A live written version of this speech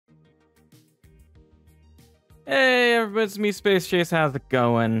Hey, everybody, it's me, Space Chase. How's it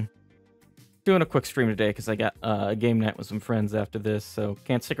going? Doing a quick stream today because I got a game night with some friends after this, so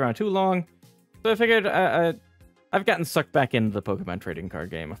can't stick around too long. So I figured I've gotten sucked back into the Pokemon trading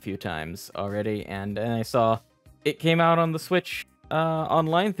card game a few times already, and I saw it came out on the Switch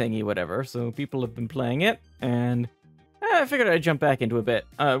online thingy, whatever, so people have been playing it, and I figured I'd jump back into a bit.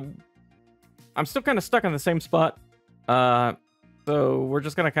 I'm still kind of stuck on the same spot. So we're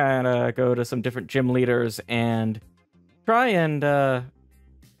just gonna kind of go to some different gym leaders and try and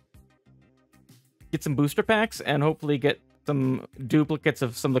get some booster packs and hopefully get some duplicates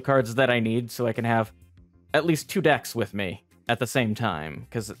of some of the cards that I need so I can have at least 2 decks with me at the same time.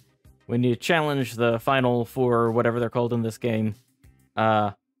 Because when you challenge the final 4 or whatever they're called in this game,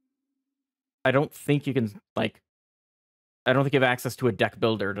 I don't think you can, like, I don't think you have access to a deck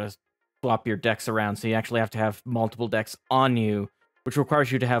builder to swap your decks around, so you actually have to have multiple decks on you, which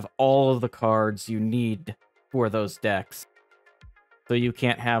requires you to have all of the cards you need for those decks. So you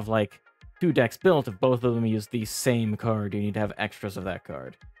can't have, like, 2 decks built if both of them use the same card. You need to have extras of that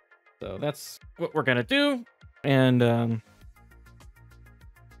card. So that's what we're gonna do, and so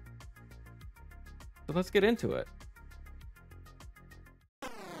let's get into it.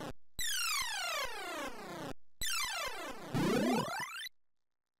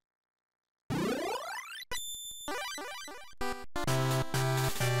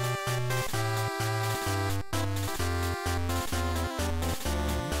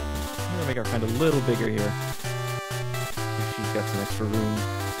 Make our friend a little bigger here. If she's got some extra room.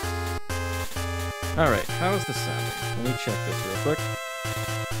 Alright, how is this sounding? Let me check this real quick.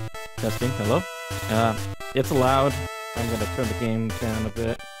 Testing, hello? It's loud. I'm gonna turn the game down a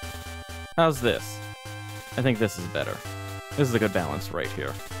bit. How's this? I think this is better. This is a good balance right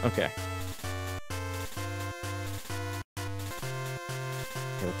here. Okay.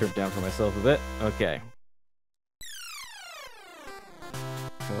 Gotta turn it down for myself a bit. Okay.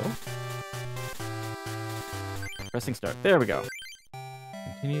 So. Pressing start. There we go.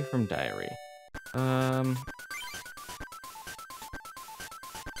 Continue from diary.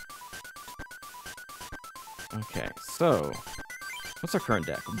 Okay, so what's our current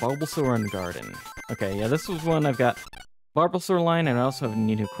deck? Bulbasaur and Garden. Okay, yeah, this was one I've got Bulbasaur line, and I also have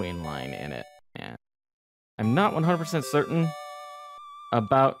Nidoqueen line in it. And I'm not 100% certain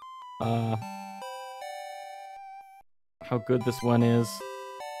about how good this one is.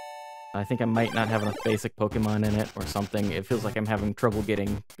 I think I might not have enough basic Pokemon in it or something. It feels like I'm having trouble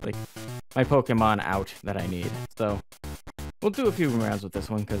getting, like, my Pokemon out that I need. So we'll do a few rounds with this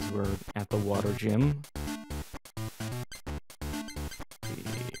one because we're at the water gym.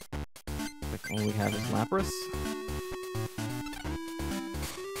 Like, all we have is Lapras.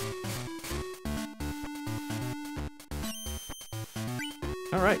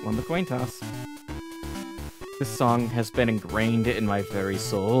 Alright, won the coin toss. This song has been ingrained in my very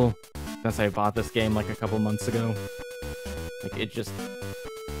soul since I bought this game like a couple months ago. Like, it just...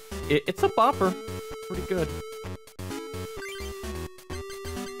 It's a bopper. Pretty good.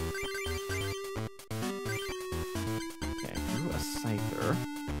 Okay, drew a Scyther.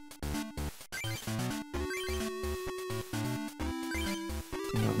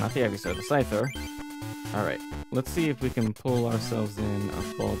 No, not the Ivysaur, the Scyther. Alright, let's see if we can pull ourselves in a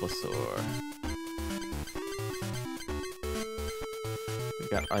Bulbasaur.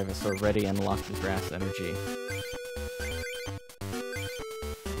 Got Ivysaur ready and lost his grass energy.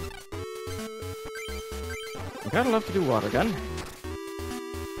 We got enough to do Water Gun.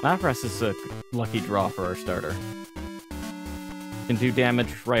 Lapras is a lucky draw for our starter. Can do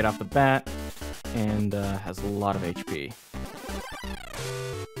damage right off the bat, and has a lot of HP.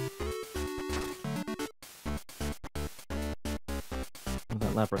 Well,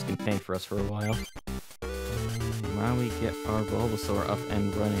 that Lapras can tank for us for a while. Now we get our Bulbasaur up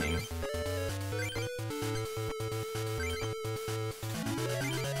and running.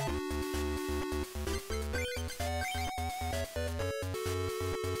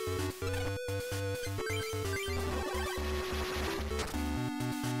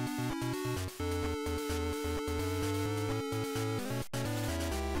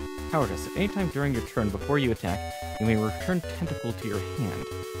 Cowardice. At any time during your turn before you attack, you may return Tentacle to your hand.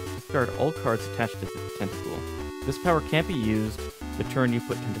 Discard all cards attached to the Tentacle. This power can't be used the turn you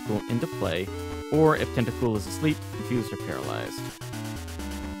put Tentacle into play, or if Tentacle is asleep, confused, or paralyzed.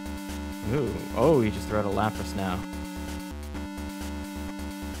 Ooh. Oh, he just threw out a Lapras now.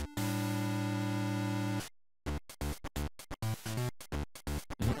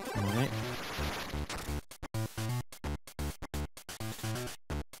 Alright.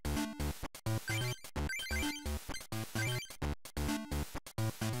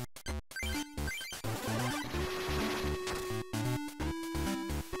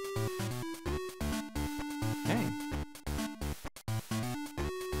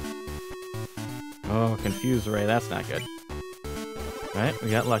 Oh, Confuse Ray, that's not good. Alright, we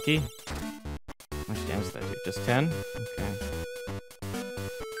got lucky. How much damage did that do? Just 10? Okay.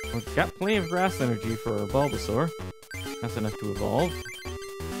 We've got plenty of grass energy for our Bulbasaur. That's enough to evolve.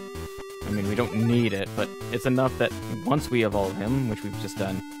 I mean, we don't need it, but it's enough that once we evolve him, which we've just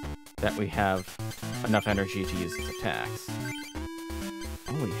done, that we have enough energy to use his attacks.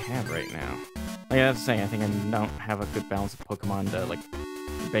 All we have right now. Like I was saying, I think I don't have a good balance of Pokemon to, like,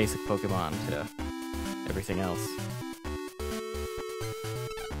 basic Pokemon to everything else.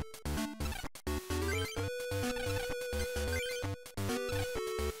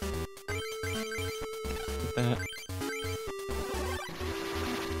 Get that.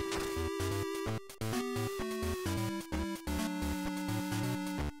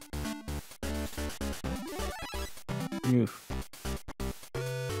 Oof.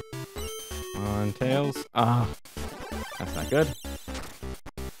 On Tails. Ah, that's not good.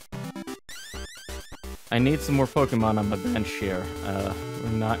 I need some more Pokemon on the bench here. We're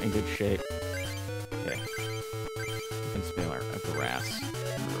not in good shape. Okay. We can spell our grass.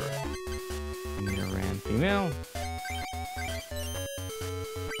 Nidoran female.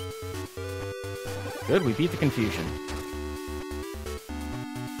 Good, we beat the confusion.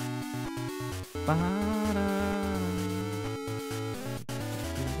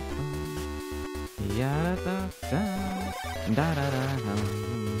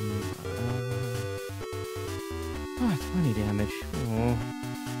 Oh, 20 damage. Oh.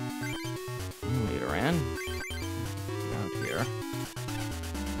 Nidoran. Out here.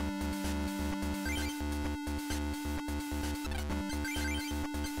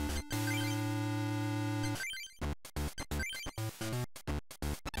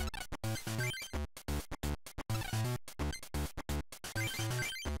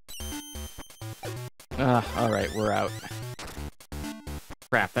 Alright, we're out.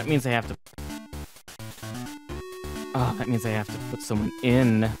 Crap, that means I have to... Oh, that means I have to put someone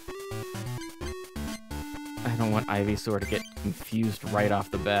in. I don't want Ivysaur to get confused right off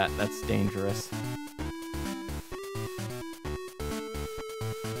the bat. That's dangerous.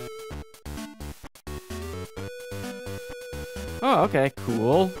 Oh, okay,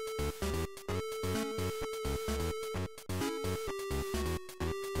 cool.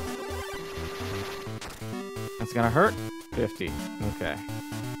 That's gonna hurt? 50. Okay.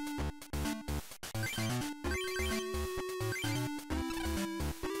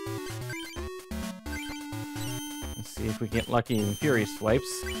 Let's see if we get lucky in Fury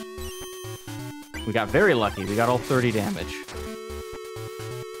Swipes. We got very lucky. We got all 30 damage.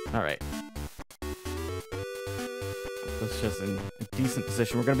 Alright. That's just in a decent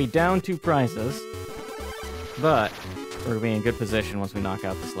position. We're gonna be down 2 prizes, but we're gonna be in good position once we knock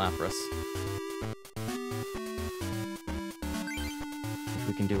out this Lapras.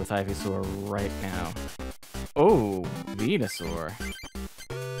 We can do with Ivysaur right now. Oh, Venusaur.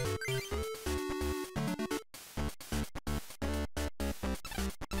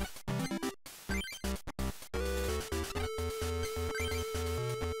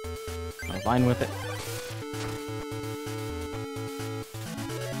 I'll line with it.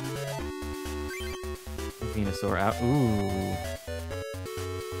 Venusaur out. Ooh.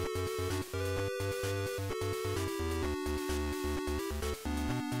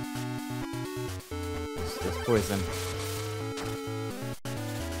 Poison.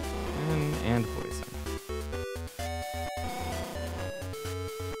 And poison.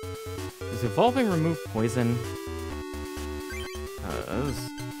 Does evolving remove poison? Does.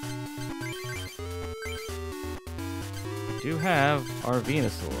 We do have our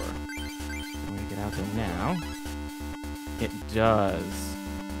Venusaur. I'm going to get out there now. It does.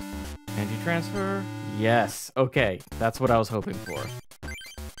 Anti-transfer? Yes. Okay, that's what I was hoping for.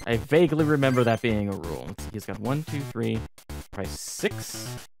 I vaguely remember that being a rule. Let's see, he's got 1, 2, 3, probably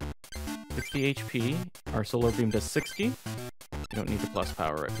 6. 60 HP. Our Solar Beam does 60. We don't need to plus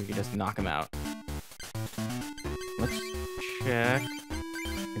power it. We can just knock him out. Let's check.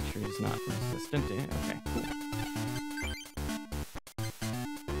 Make sure he's not resistant. Okay, cool.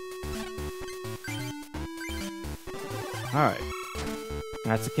 Alright.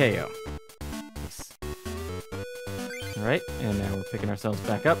 That's a KO. Nice. Alright, and now we're picking ourselves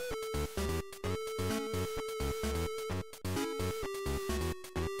back up.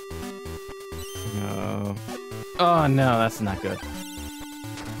 No. Oh no, that's not good.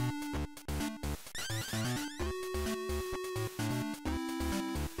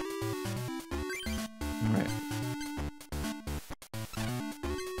 Alright.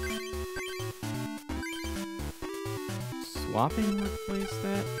 Swapping replace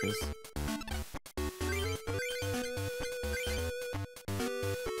that? Because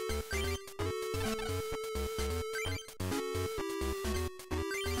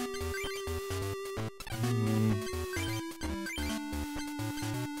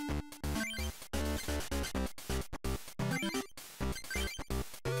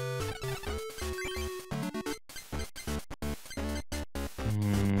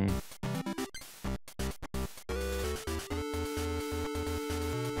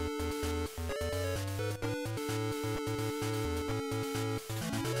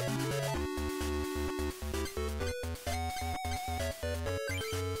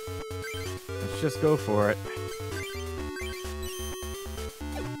Let's just go for it.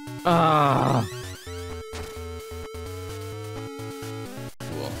 Ah.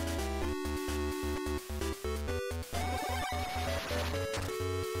 Cool.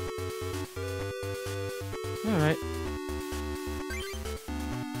 All right.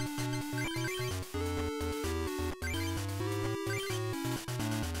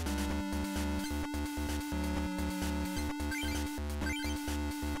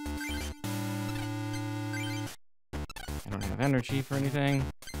 I don't have energy for anything.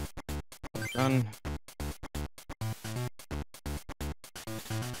 Done.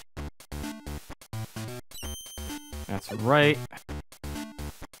 That's right.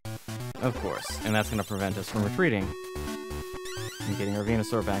 Of course. And that's going to prevent us from retreating and getting our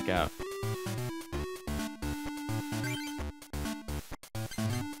Venusaur back out.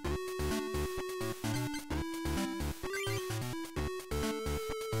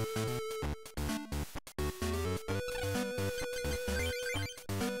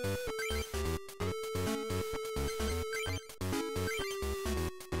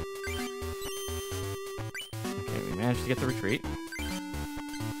 Managed to get the retreat.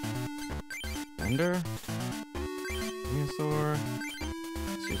 Thunder. Venusaur.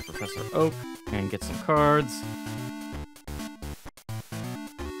 Let's use Professor Oak and get some cards.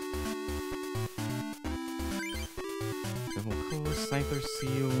 Double Cola, Scyther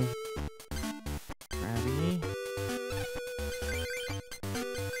Seal. Krabby.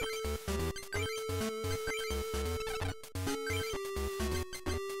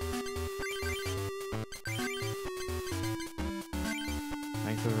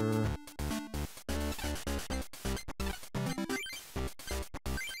 Scyther.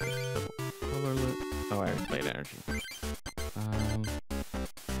 Colorless. Oh, I already played energy.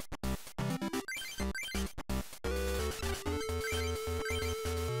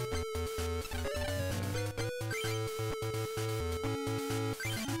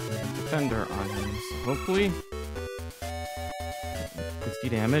 Defender on him, so hopefully 60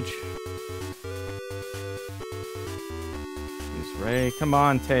 damage. Use Ray. Come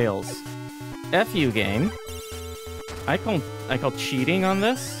on, Tails. F you, game. I call cheating on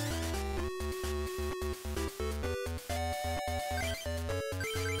this.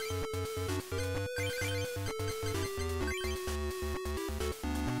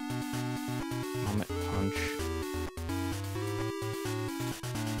 Comet Punch.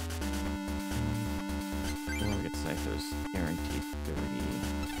 We'll get Scyther's guaranteed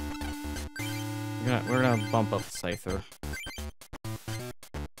 30. We're gonna bump up Scyther.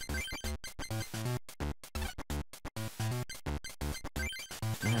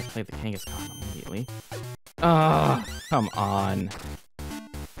 Now I play the Kangaskhan immediately. Ah, come on.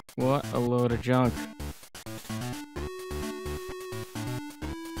 What a load of junk.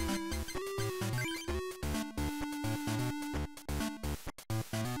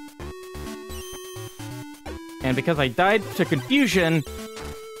 And because I died to confusion,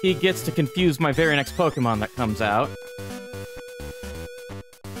 he gets to confuse my very next Pokemon that comes out.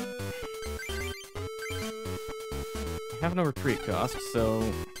 I have no retreat cost, so...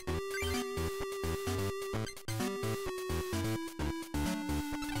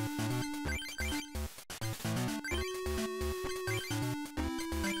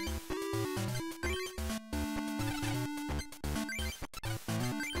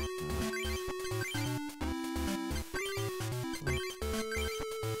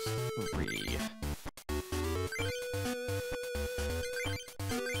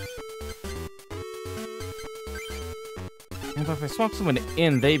 And if I swap someone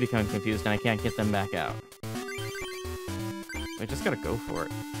in, they become confused and I can't get them back out. I just gotta go for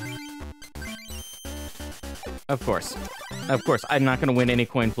it. Of course. Of course, I'm not gonna win any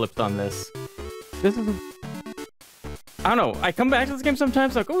coin flips on this. This is... I don't know, I come back to this game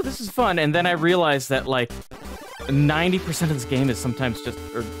sometimes like, oh, this is fun, and then I realize that, like, 90% of this game is sometimes just...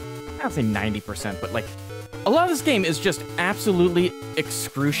 Or, I don't say 90%, but, like, a lot of this game is just absolutely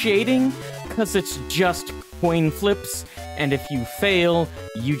excruciating, because it's just coin flips, and if you fail,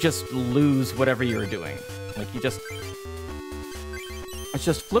 you just lose whatever you're doing. Like, you just... It's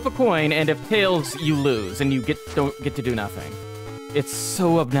just flip a coin, and if tails, you lose, and you don't get to do nothing. It's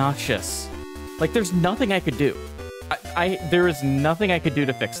so obnoxious. Like, there's nothing I could do. There is nothing I could do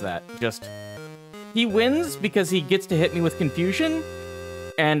to fix that. Just... He wins because he gets to hit me with confusion,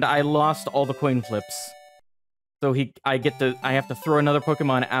 and I lost all the coin flips. So I have to throw another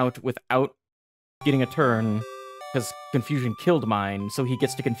Pokemon out without getting a turn, because confusion killed mine, so he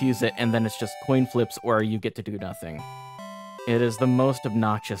gets to confuse it, and then it's just coin flips, or you get to do nothing. It is the most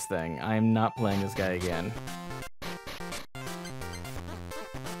obnoxious thing. I am not playing this guy again.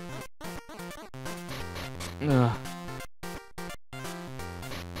 Ugh.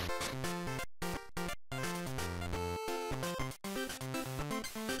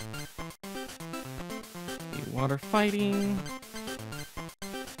 Water fighting.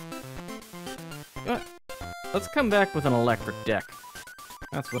 Let's come back with an electric deck.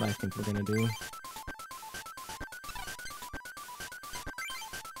 That's what I think we're gonna do.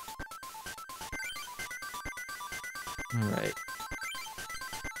 Alright.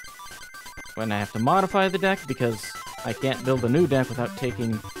 When I have to modify the deck, because I can't build a new deck without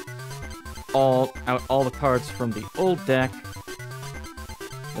taking all the cards from the old deck.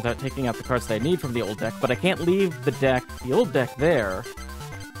 Without taking out the cards that I need from the old deck, but I can't leave the old deck there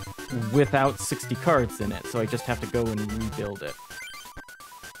without 60 cards in it, so I just have to go and rebuild it.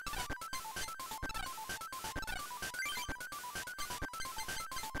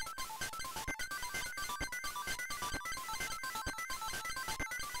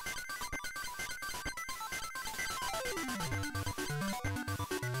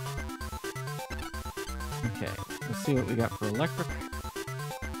 Okay, let's see what we got for electric.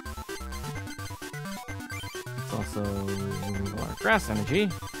 Also, our grass energy.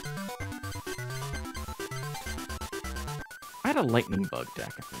 I had a lightning bug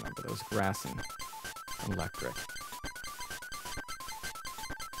deck, if you remember. That was grass and electric.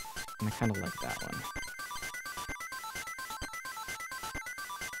 And I kind of like that one.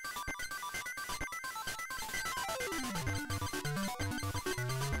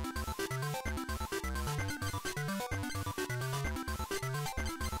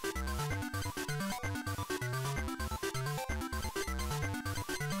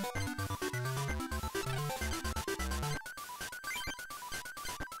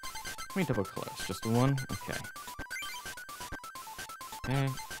 How many double colors? Just one? Okay. Okay.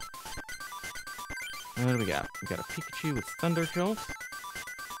 What do we got? We got a Pikachu with Thunder Jolt.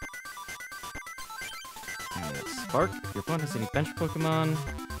 And a Spark. If your opponent has any bench Pokemon.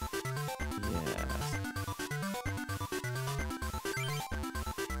 Yes.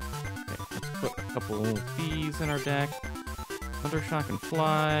 Okay, let's put a couple bees in our deck. Thundershock and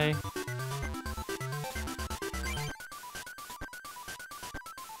Fly.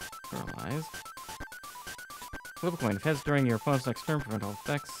 Paralyzed. Flip a coin. If heads during your opponent's next turn, prevent all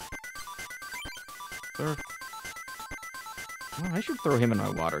effects. Surf. Oh, I should throw him in my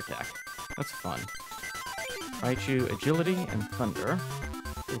water deck. That's fun. Raichu, Agility, and Thunder.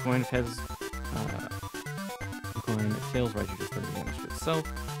 Flip a coin. If heads... coin. If tails, Raichu does 30 damage to itself.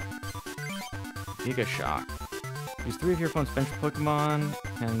 Giga Shock. Use 3 of your opponent's bench Pokemon,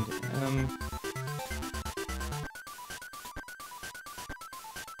 and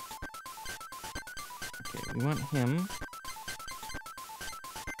okay, we want him.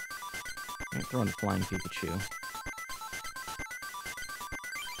 I'm throwing a Flying Pikachu.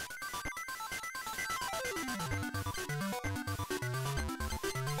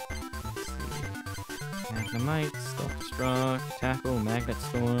 Let's see. Magnemite, Self-Destruct, Tackle, Magnet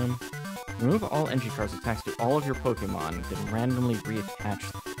Storm. Remove all energy cards attached to all of your Pokemon, then randomly reattach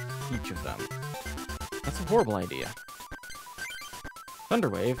each of them. That's a horrible idea. Thunder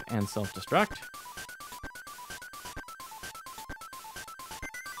Wave and Self-Destruct.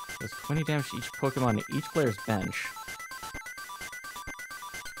 Does 20 damage to each Pokemon to each player's bench.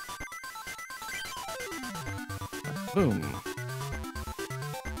 Boom.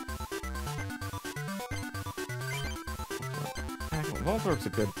 Voltor's a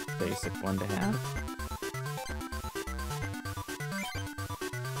good basic one to have.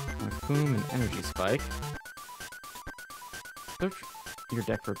 Boom and Energy Spike. Search your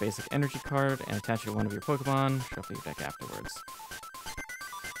deck for a basic energy card and attach it to one of your Pokemon. Shuffle your deck afterwards.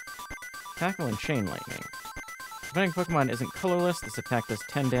 Tackle and Chain Lightning. If any Pokemon isn't colorless, this attack does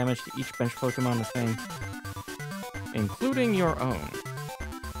 10 damage to each bench Pokemon the same, including your own.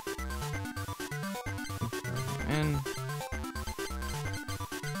 And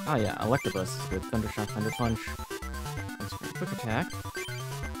ah yeah, Electabuzz is good. Thundershock, Thunder Punch. Thanks for a quick attack.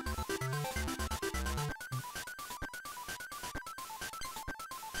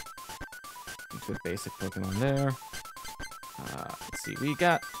 Good basic Pokemon there. Let's see, we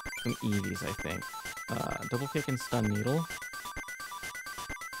got some Eevees, I think. Double Kick and Stun Needle.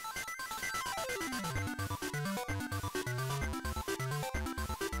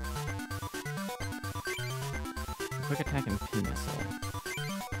 Quick attack and Pin Missile.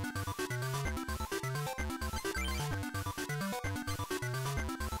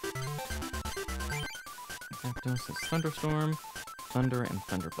 Zapdos is Thunderstorm, Thunder, and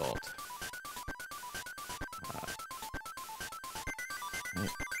Thunderbolt. Right.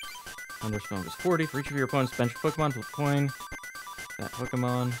 Thunderstorm is 40 for each of your opponent's bench Pokemon. Flip a coin. That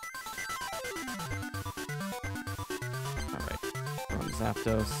Pokemon.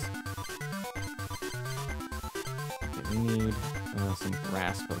 Zapdos. Okay, we need some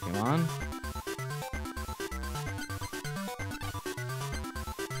grass Pokemon.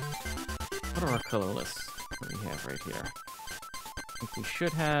 What are our colorless that we have right here? I think we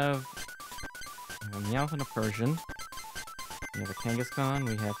should have a Meowth and a Persian. We have a Kangaskhan.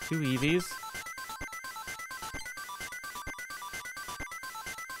 We have 2 Eevees.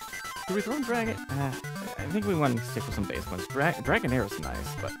 Do we throw in Dragon? I think we want to stick with some base ones. Dragonair is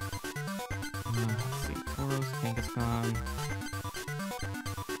nice, but... let's see. Tauros, Kangaskhan.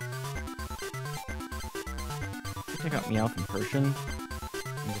 Check out Meowth and Persian.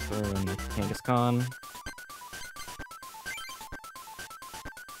 And just throw in the Kangaskhan.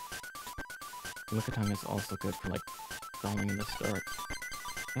 Lickitung is also good for, like, stalling in the start.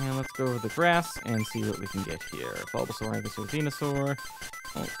 And let's go over the grass and see what we can get here. Bulbasaur, Ivysaur, Venusaur.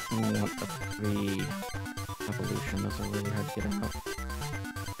 Oh, we want the 3 evolution. Those are really hard to get out.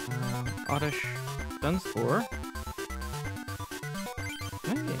 Oddish, Dunspoor.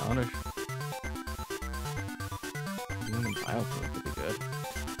 Maybe Oddish. Doing a Biofilm could be good.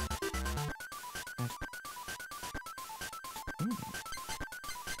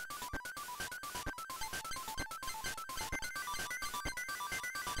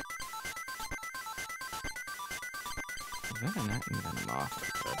 Is that an Moth?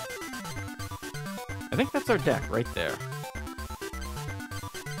 I think that's our deck right there.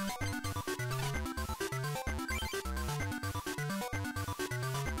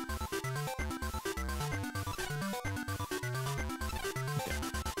 Okay.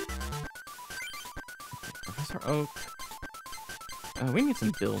 Professor Oak. We need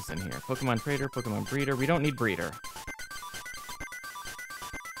some bills in here. Pokemon Trader, Pokemon Breeder. We don't need Breeder.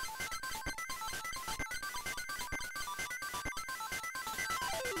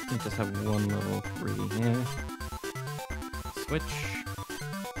 We just have 1 level 3 here. Switch.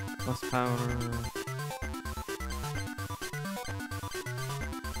 Plus powder.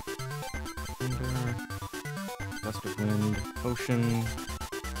 Thunder. Gust of Wind. Potion.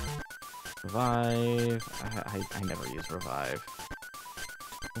 Revive. I never use Revive.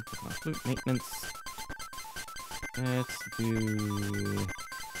 Pokemon Flute. Maintenance. Let's do...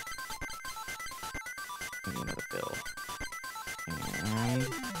 another bill. And...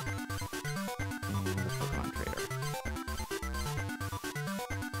 the Pokemon Trader.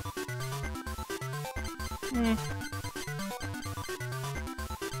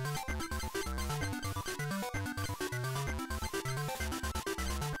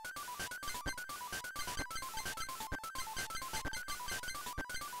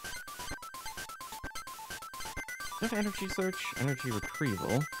 Energy Search, Energy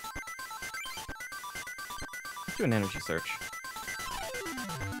Retrieval. Let's do an Energy Search.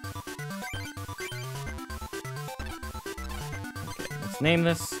 Okay, let's name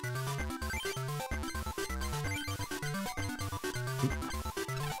this.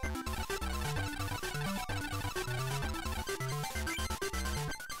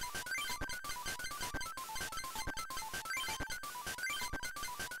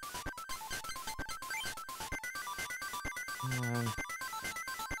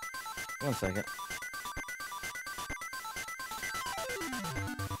 One second.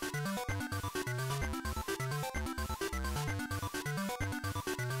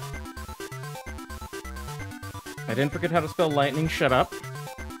 I didn't forget how to spell lightning, shut up.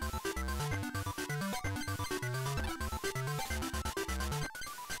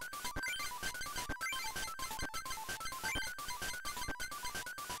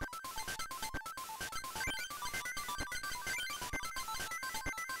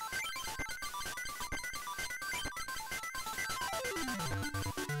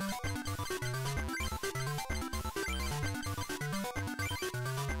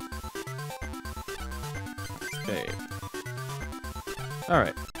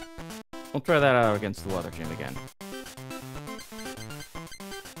 Alright. We'll try that out against the Water Gym again.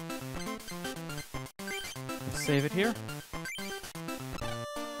 Let's save it here.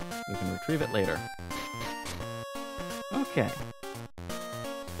 We can retrieve it later. Okay.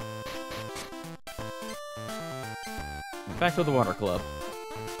 Back to the Water Club.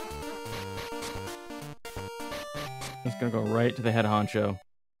 Just gonna go right to the head honcho.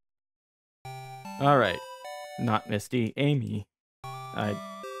 Alright. Not Misty. Amy. I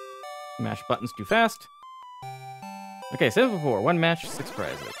mashed buttons too fast. Okay, 7-4. 1 match, 6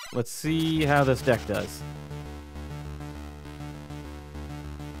 prizes. Let's see how this deck does.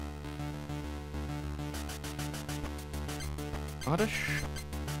 Oddish.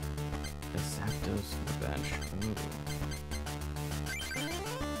 The Zapdos to the bench. Ooh.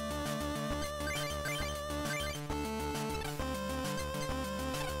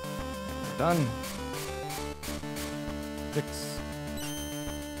 Done. 6.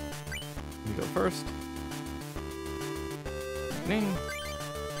 You go first. Lightning.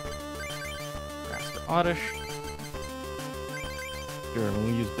 Master Oddish. Sure,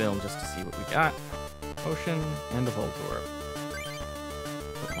 we'll use Bill just to see what we got. Potion and a Voltorb.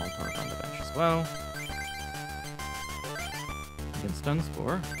 Put Voltorb on the bench as well. Against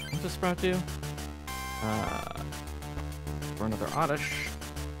Dunspoor. What's this Sprout do? For another Oddish.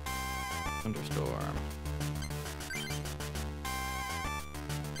 Thunderstorm.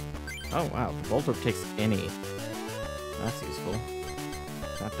 Oh wow, Voltorb takes any. That's useful.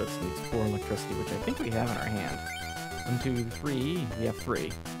 Zapdos needs 4 electricity, which I think we have in our hand. 1, 2, 3. We have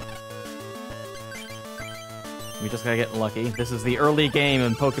 3. We just gotta get lucky. This is the early game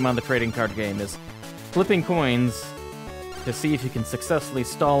in Pokemon the Trading Card Game, is flipping coins to see if you can successfully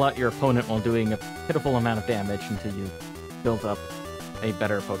stall out your opponent while doing a pitiful amount of damage until you build up a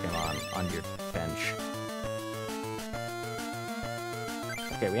better Pokemon on your bench.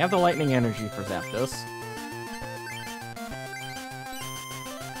 Okay, we have the Lightning Energy for Zapdos.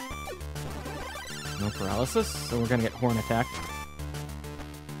 No paralysis, so we're gonna get Horn attacked.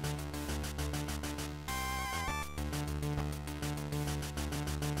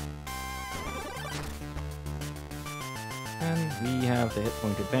 And we have the hit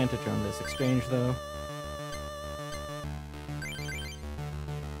point advantage on this exchange, though.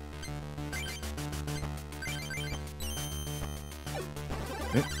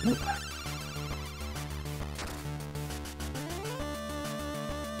 Nope.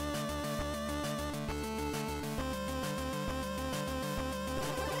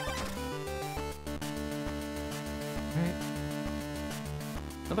 Alright.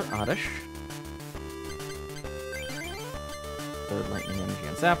 Another Oddish. Third Lightning Energy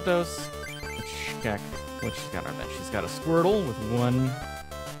on Zapdos. Let's check what she's got on our bench. She's got a Squirtle with 1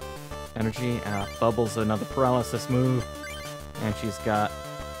 energy. Bubble's another paralysis move. And she's got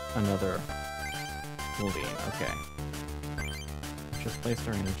another Wolverine. Okay. Just placed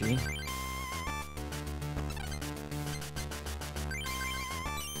our energy.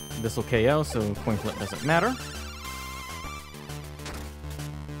 This will KO, so coin flip doesn't matter.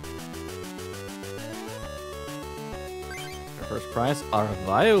 Our first prize, our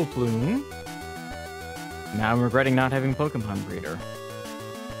Vileplume. Now I'm regretting not having Pokemon Breeder.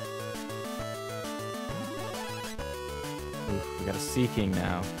 Oof, we got a Seeking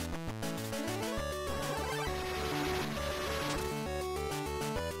now.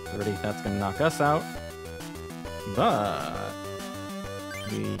 That's gonna knock us out. But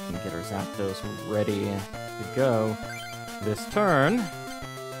we can get our Zapdos ready to go this turn.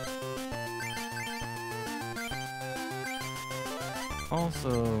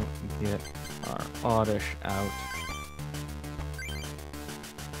 Also get our Oddish out.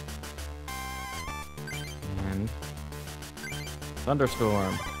 And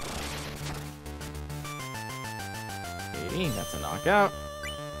Thunderstorm. Okay, that's a knockout.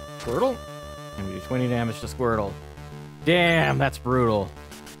 Squirtle. And we do 20 damage to Squirtle. Damn, that's brutal.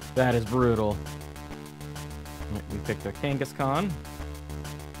 That is brutal. We picked a Kangaskhan.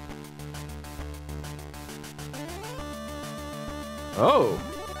 Oh!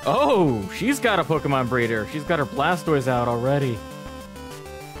 Oh! She's got a Pokemon Breeder. She's got her Blastoise out already.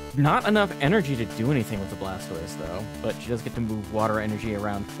 Not enough energy to do anything with the Blastoise, though. But she does get to move water energy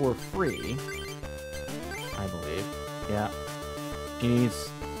around for free. I believe. Yeah. She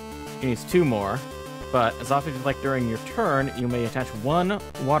needs 2 more. But as often as like during your turn, you may attach 1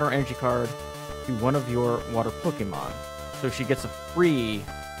 water energy card to one of your water Pokemon. So she gets a free...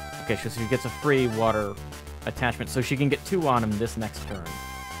 Okay, so she gets a free water attachment, so she can get 2 on him this next turn.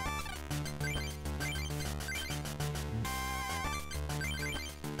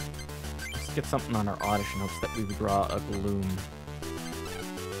 Let's get something on our Oddish in hopes that we draw a Gloom.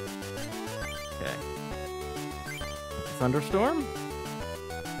 Okay. Thunderstorm?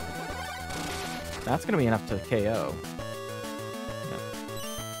 That's going to be enough to KO. Yeah.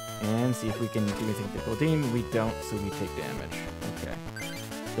 And see if we can do anything to Goldeen. We don't, so we take damage. Okay.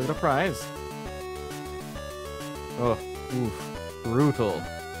 Give it a prize. Oh, oof. Brutal.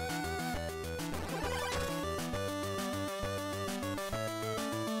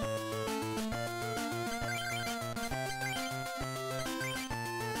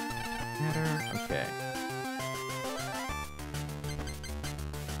 Okay.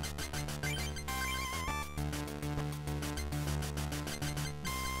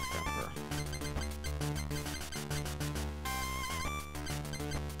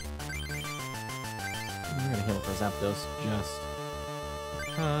 I'm gonna heal for Zapdos just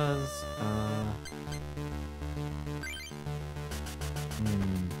because,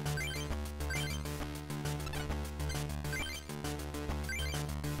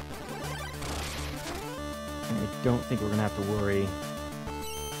 don't think we're gonna have to worry.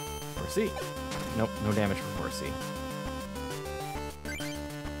 Horsey. Nope, no damage from Horsey.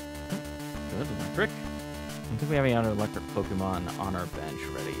 Good, electric. I don't think we have any other electric Pokemon on our bench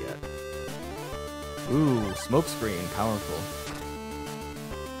ready yet. Ooh, Smokescreen, powerful.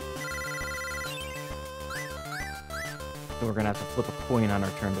 So we're gonna have to flip a coin on our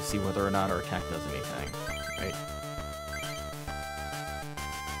turn to see whether or not our attack does anything, right?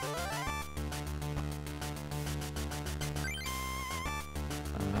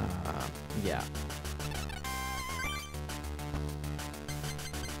 Yeah.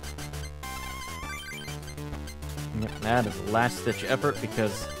 Yep, that is a last-ditch effort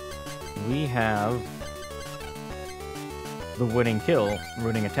because we have the winning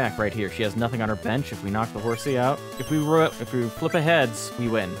attack right here. She has nothing on her bench. If we knock the Horsey out, if we flip a heads, we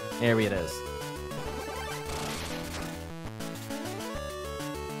win. There it is.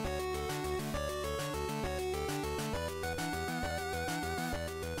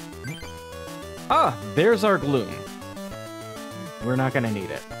 Ah, there's our Gloom. We're not gonna need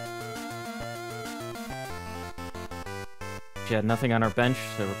it. She had nothing on our bench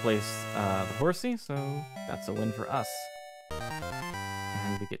to replace the Horsey, so that's a win for us.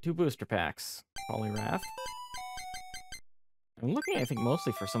 And we get 2 booster packs. Poliwrath. I'm looking, I think,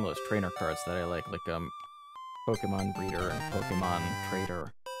 mostly for some of those trainer cards that I like Pokemon Breeder and Pokemon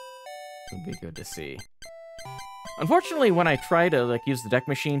Trader. Would be good to see. Unfortunately, when I try to use the deck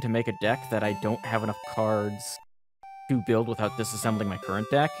machine to make a deck that I don't have enough cards to build without disassembling my current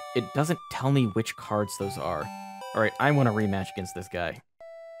deck, it doesn't tell me which cards those are. Alright, I want a rematch against this guy.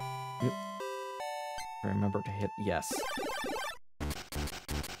 Yep. Remember to hit yes.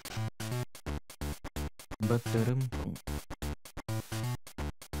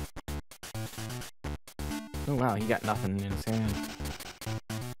 Oh wow, he got nothing in his hand.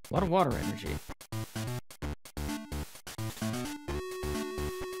 A lot of water energy.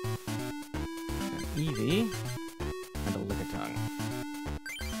 An Eevee and a Lickitung.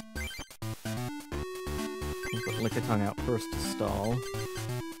 We'll put Lickitung out first to stall.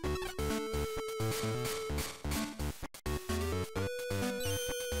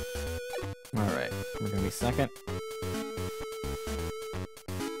 Alright, we're gonna be second.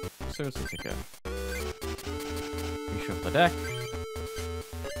 So Suzuka. Reshuffle the deck.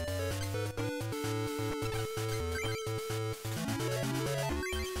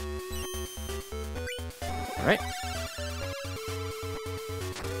 Alright.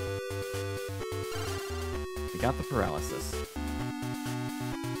 We got the paralysis.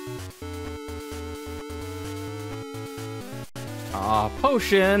 Aw,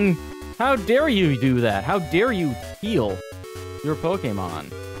 potion! How dare you do that? How dare you heal your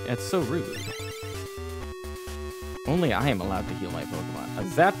Pokemon? It's so rude. Only I am allowed to heal my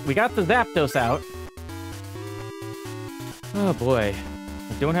Pokemon. We got the Zapdos out. Oh boy.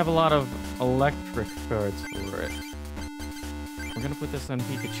 I don't have a lot of electric cards for it. We're gonna put this on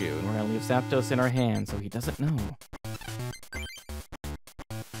Pikachu, and we're gonna leave Zapdos in our hand so he doesn't know.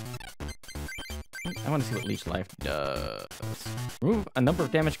 I want to see what Leech Life does. Remove a number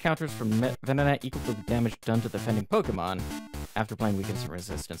of damage counters from Venonat equal to the damage done to defending Pokemon after playing Weakness and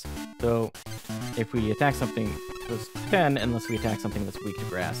Resistance. So, if we attack something, it's 10 unless we attack something that's weak to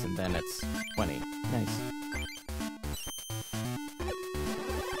grass, and then it's 20. Nice.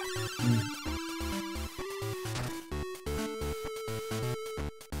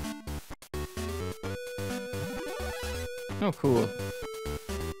 Oh, cool.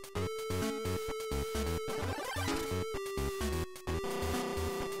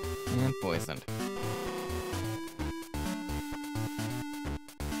 And poisoned.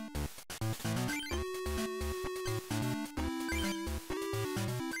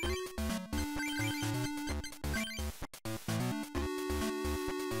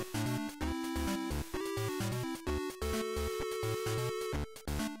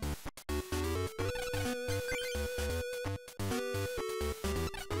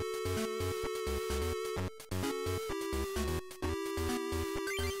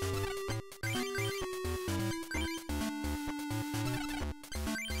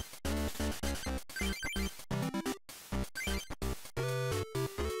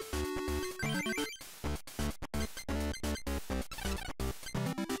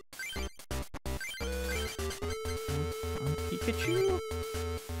 Pikachu?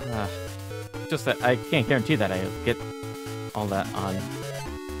 Just that I can't guarantee that I'll get all that on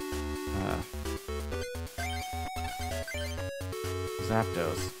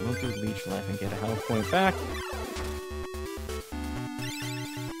Zapdos. We'll do Leech Life and get a health point back.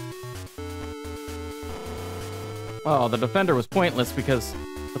 Oh, the defender was pointless because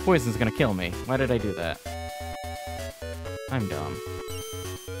the poison's gonna kill me. Why did I do that? I'm dumb.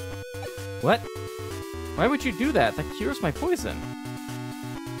 What? Why would you do that? That cures my poison.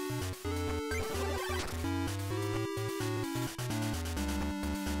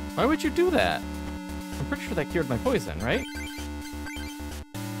 Why would you do that? I'm pretty sure that cured my poison, right?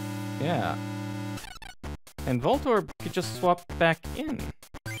 Yeah. And Voltorb could just swap back in.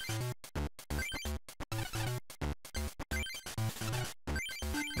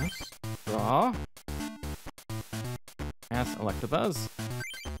 Let's draw. Ask Electabuzz.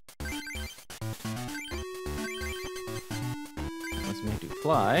 Let's make do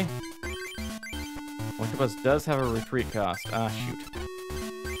fly. Electabuzz does have a retreat cost. Ah, shoot.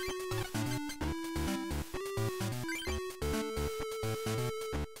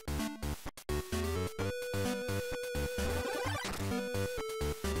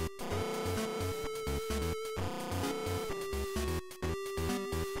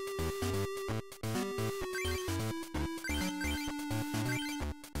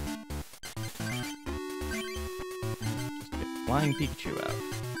 Flying Pikachu out.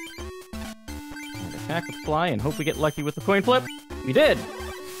 And attack with Fly and hope we get lucky with the coin flip. We did!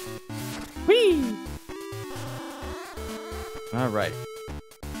 Whee! Alright.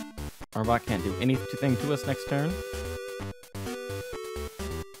 Arbok can't do anything to us next turn.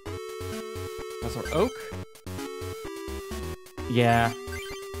 That's our Oak. Yeah.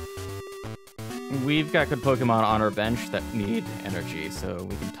 We've got good Pokemon on our bench that need energy, so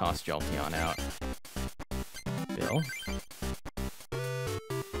we can toss Jolteon out. Bill.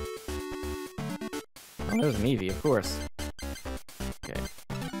 Oh, there's an Eevee, of course. Okay.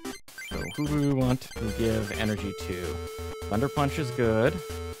 So, who do we want to give energy to? Thunder Punch is good.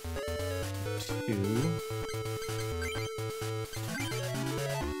 2.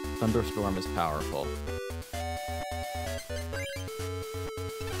 Thunderstorm is powerful.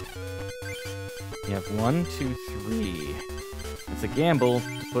 You have 1, 2, 3. It's a gamble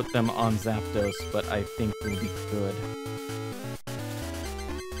to put them on Zapdos, but I think we'll be good.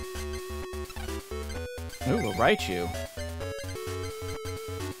 Ooh, a Raichu.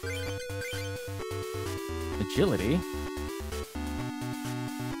 Agility.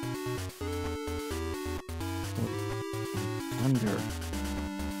 Thunder.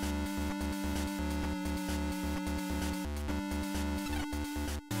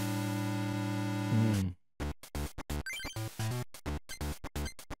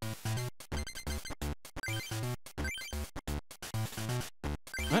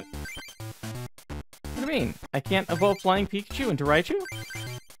 What? What do you mean? I can't evolve Flying Pikachu into Raichu?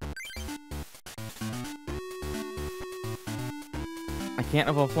 I can't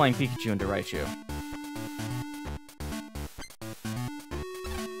evolve Flying Pikachu into Raichu.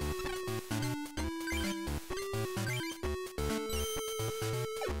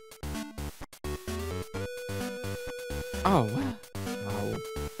 Oh, what? Oh,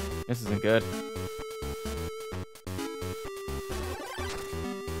 this isn't good.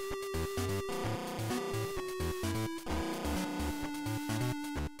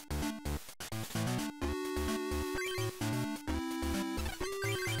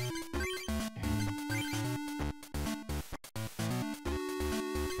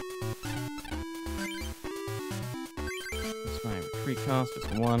 That's my retreat cost is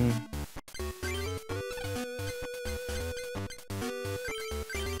 1.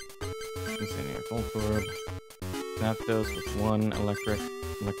 Voltorb. Zapdos with 1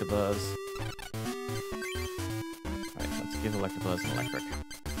 Electabuzz. Alright, let's give Electabuzz an electric.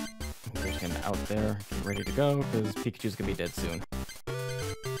 Get him out there, get ready to go, because Pikachu's gonna be dead soon.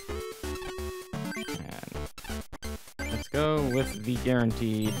 And let's go with the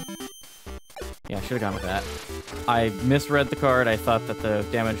guaranteed. Yeah, I should have gone with that. I misread the card. I thought that the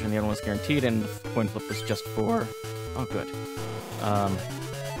damage on the other one was guaranteed, and the coin flip was just for. Oh, good.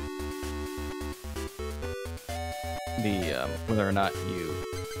 Whether or not you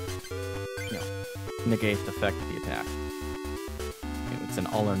negate the effect of the attack. It's an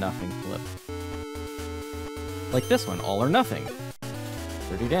all or nothing flip. Like this one, all or nothing.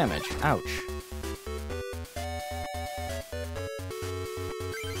 30 damage. Ouch.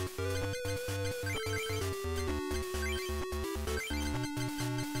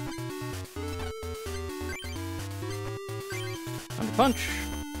 Thunder Punch.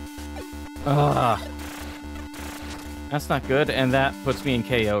 Ugh. That's not good, and that puts me in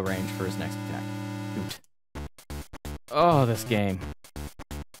KO range for his next attack. Oot. Oh, this game.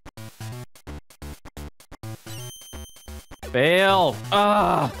 Fail!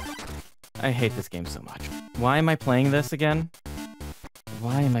 Ah! I hate this game so much. Why am I playing this again?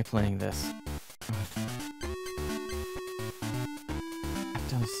 Why am I playing this? That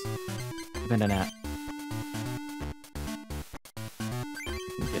does... Venonat.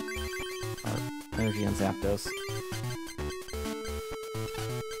 energy on Zapdos.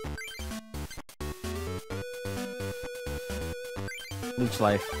 Leech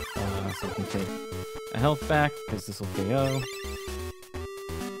Life, so we can take a health back, because this will KO.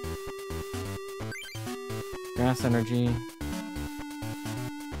 Grass Energy.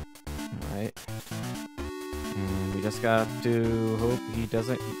 Alright. And we just got to hope he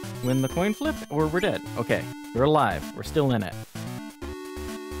doesn't win the coin flip, or we're dead. Okay, we're alive. We're still in it.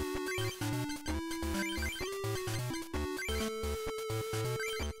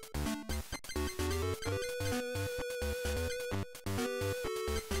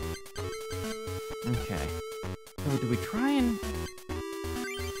 Okay. So do we try and...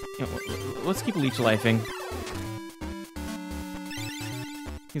 You know, let's keep Leech Lifing.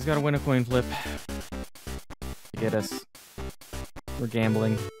 He's got to win a coin flip to get us. We're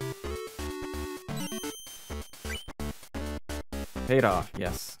gambling. Paid off,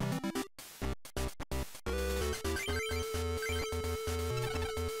 yes.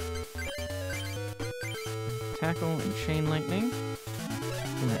 Tackle and Chain Lightning.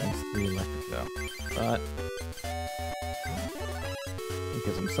 That is 3 electric though. But it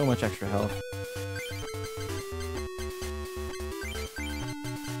gives him so much extra health.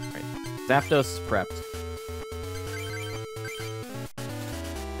 Right. Zapdos prepped.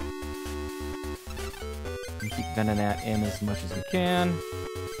 And keep Venonat in as much as we can.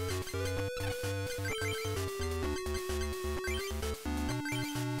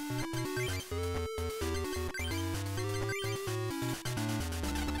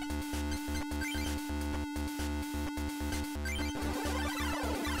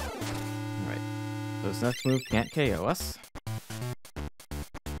 His next move can't KO us.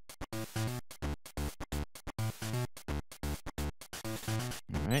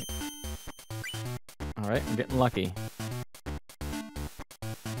 Alright. Alright, I'm getting lucky.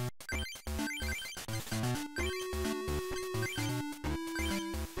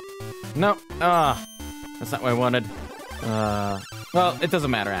 No! Ah! That's not what I wanted. Well, it doesn't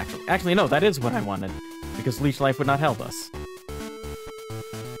matter, actually. Actually, no, that is what I wanted. Because Leech Life would not help us.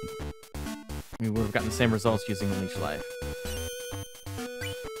 We would have gotten the same results using a Leech Life.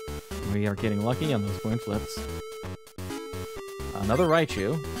 We are getting lucky on those coin flips. Another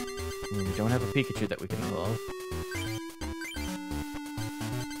Raichu. We don't have a Pikachu that we can evolve.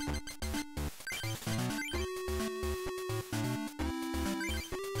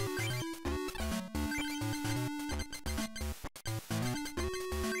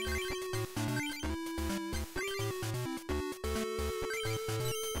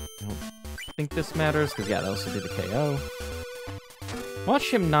 I think this matters, because yeah, that also be the KO. Watch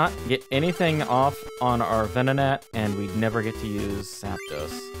him not get anything off on our Venonat, and we'd never get to use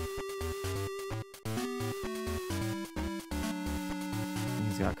Zapdos.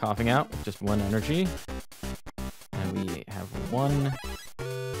 He's got Coughing Out with just 1 energy. And we have 1...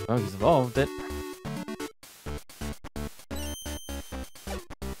 Oh, he's evolved it.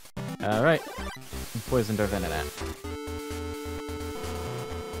 Alright. Poisoned our Venonat.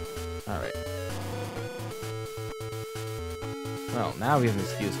 Alright. Well, now we have an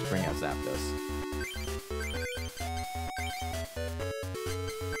excuse to bring out Zapdos.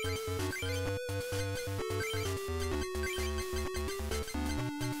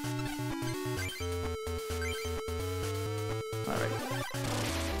 Alright.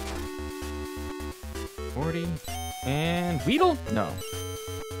 40. And Weedle? No.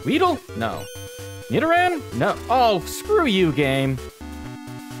 Weedle? No. Nidoran? No. Oh, screw you, game.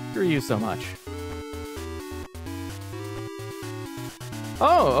 Screw you so much.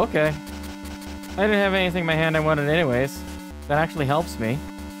 Oh, okay. I didn't have anything in my hand I wanted anyways. That actually helps me.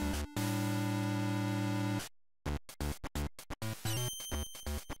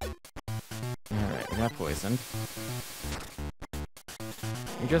 Alright, we got poisoned.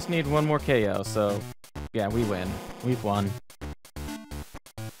 We just need 1 more KO, so... Yeah, we win. We've won.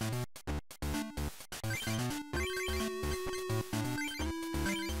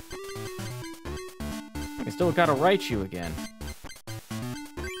 We still gotta Raichu again.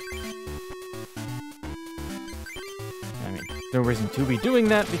 I mean, no reason to be doing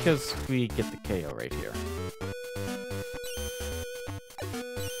that because we get the KO right here.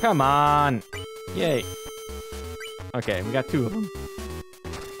 Come on! Yay. Okay, we got 2 of them.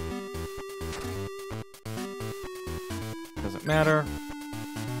 Doesn't matter.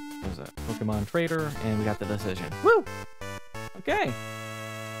 There's a Pokemon Trader, and we got the decision. Woo! Okay.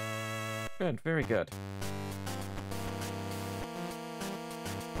 Good, very good.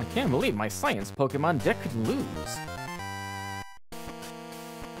 I can't believe my science Pokemon deck could lose.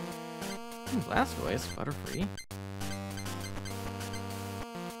 Blastoise, Butterfree.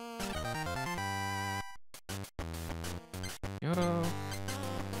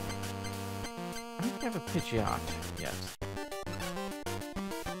 think I have a Pidgeot yet.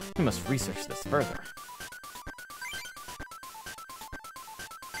 We must research this further.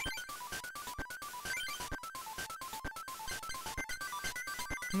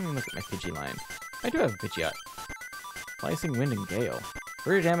 Look at my Pidgeline. I do have a Pidgeot. Slicing Wind and Gale.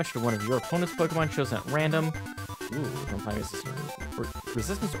 Greater damage to one of your opponent's Pokemon chosen at random. Ooh, don't find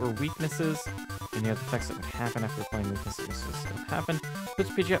resistance or weaknesses. And you have the effects that would happen after applying weaknesses don't happen. Switch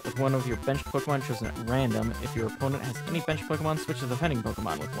Pidgeot with one of your benched Pokemon chosen at random. If your opponent has any benched Pokemon, switch to the defending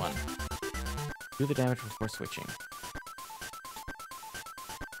Pokemon with one. Do the damage before switching.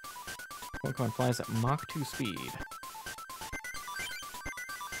 Pokemon flies at Mach 2 speed.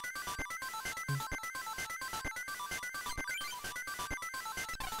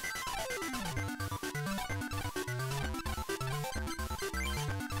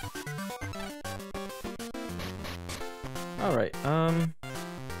 Alright, we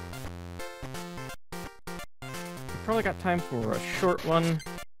probably got time for a short one.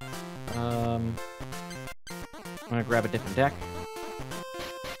 I'm gonna grab a different deck.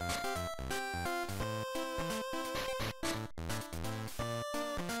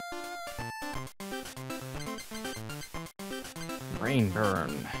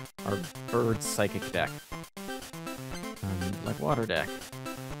 Rainburn, our bird psychic deck. Like water deck.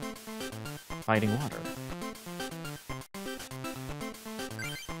 Fighting water.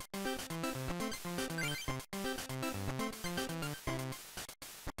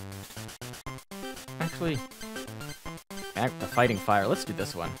 Actually, the fighting fire. Let's do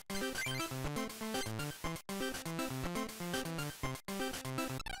this one.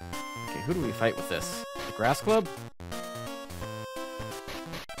 Okay, who do we fight with this? The Grass Club?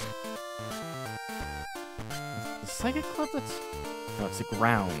 The Psychic Club? That's... No, it's the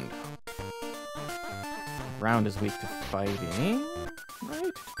Ground. Ground is weak to fighting,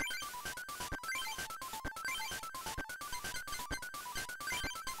 right?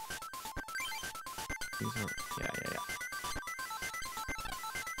 These are... Yeah.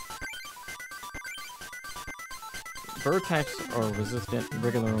 Bird types are resistant,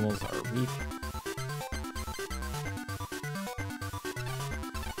 regular normals are weak.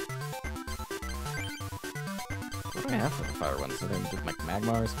 What do I have for the fire ones? So then just like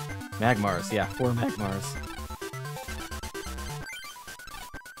Magmars? Magmars, yeah, 4 Magmars.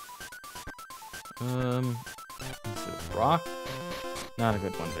 This is Rock. Not a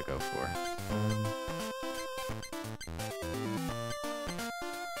good one to go for.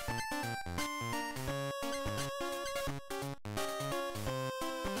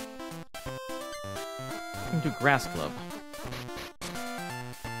 Do Grass Club.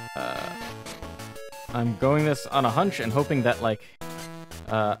 I'm going this on a hunch and hoping that, like,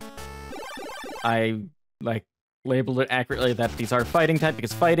 I, like, labeled it accurately that these are fighting type,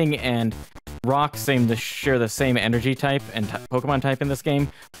 because fighting and rock seem to share the same energy type and Pokemon type in this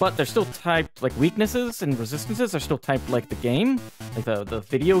game, but they're still typed, like, weaknesses and resistances are still typed like the game, like the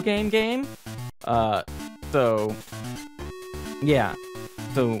video game. So, yeah.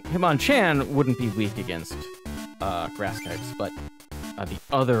 So, Hitmonchan wouldn't be weak against grass types, but the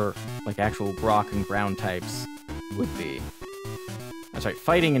other, like, actual rock and ground types would be. That's right,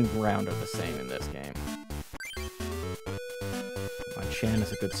 fighting and ground are the same in this game. Hitmonchan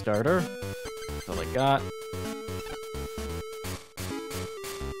is a good starter. That's all I got.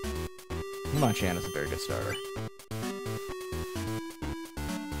 Hitmonchan is a very good starter.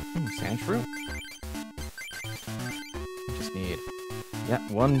 Sandshrew. Just need... Yeah,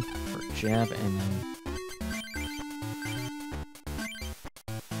 one for jab, and then...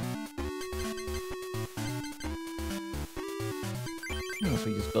 So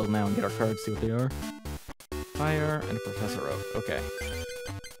we just build now and get our cards, see what they are. Fire and a Professor Oak. Okay.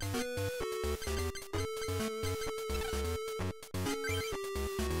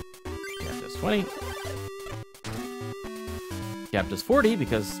 Jab does 20. Jab does 40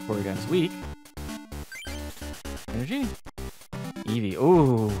 because Porygon is weak. Energy. Eevee.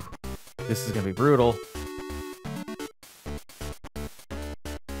 Ooh, this is gonna be brutal.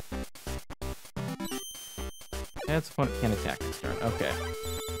 That's opponent can't attack this turn. Okay.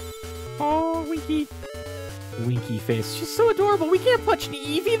 Oh, Winky. Winky face. She's so adorable. We can't punch an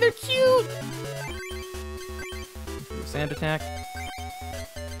Eevee. They're cute. Sand attack.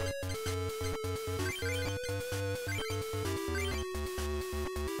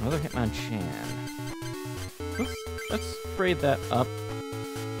 Another Hitmonchan. Let's trade that up.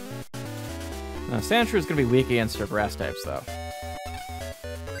 Sandshrew is going to be weak against our grass types, though.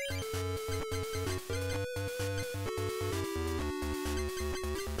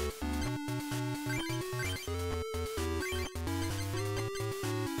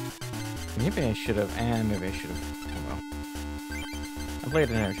 Maybe I should have, and maybe I should have. Oh well. I played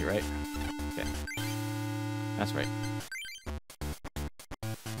an energy, right? Okay. That's right.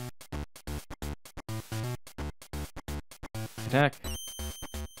 Attack.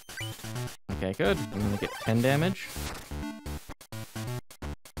 Okay, good. I'm gonna get 10 damage.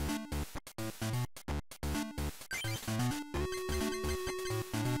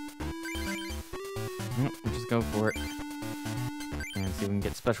 Nope, we'll just go for it. And see if we can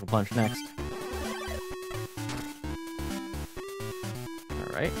get Special Punch next.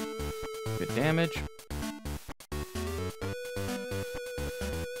 Alright. Good damage.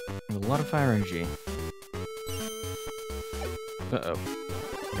 A lot of fire energy. Uh-oh.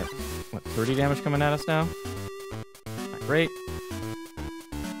 We got, what, 30 damage coming at us now? Not great.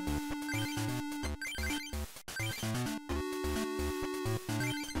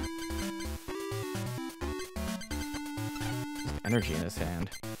 Energy in his hand.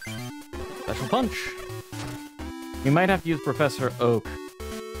 Special Punch! We might have to use Professor Oak.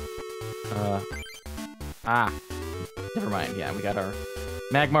 Never mind. Yeah, we got our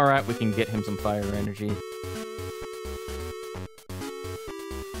Magmar out. We can get him some fire energy.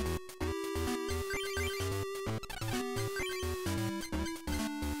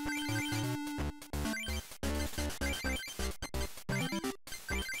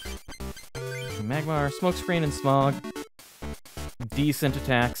 Magmar, Smokescreen, and Smog. Decent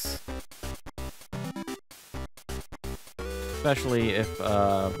attacks. Especially if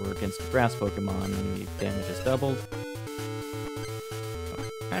we're against a grass Pokemon and the damage is doubled. Oh,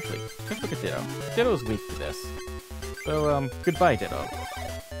 actually, let's look at Ditto. Ditto's weak to this. So, goodbye, Ditto.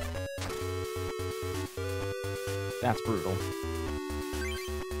 That's brutal.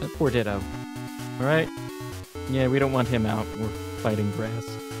 Poor Ditto. Alright. Yeah, we don't want him out. We're fighting grass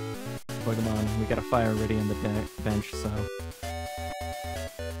Pokemon. We got a fire ready on the bench, so...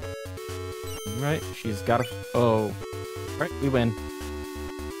 Right, she's got a... Oh. Alright, we win.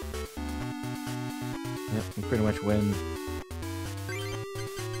 Yep, we pretty much win.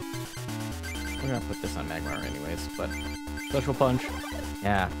 We're gonna put this on Magmar anyways, but... Special Punch.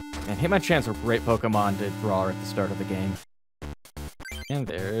 Yeah. And Hitmonchan's a great Pokemon to draw at the start of the game. And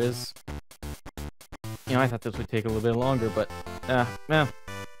there's... You know, I thought this would take a little bit longer, but... well...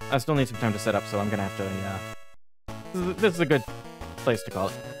 I still need some time to set up, so I'm gonna have to, yeah... This is a good place to call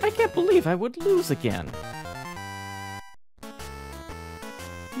it. I can't believe I would lose again.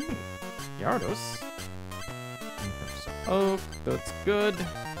 Gyarados. Oh, that's good.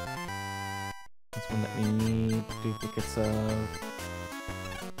 That's one that we need duplicates of.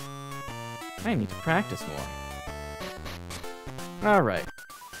 I need to practice more. Alright.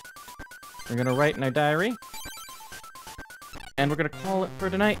 We're gonna write in our diary. And we're gonna call it for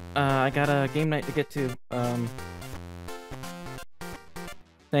tonight. I got a game night to get to.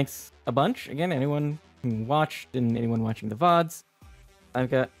 Thanks a bunch. Again, anyone who watched and anyone watching the VODs. I've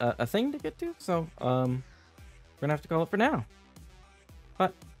got a thing to get to, so we're gonna have to call it for now.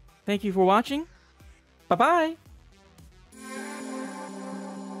 But thank you for watching. Bye-bye!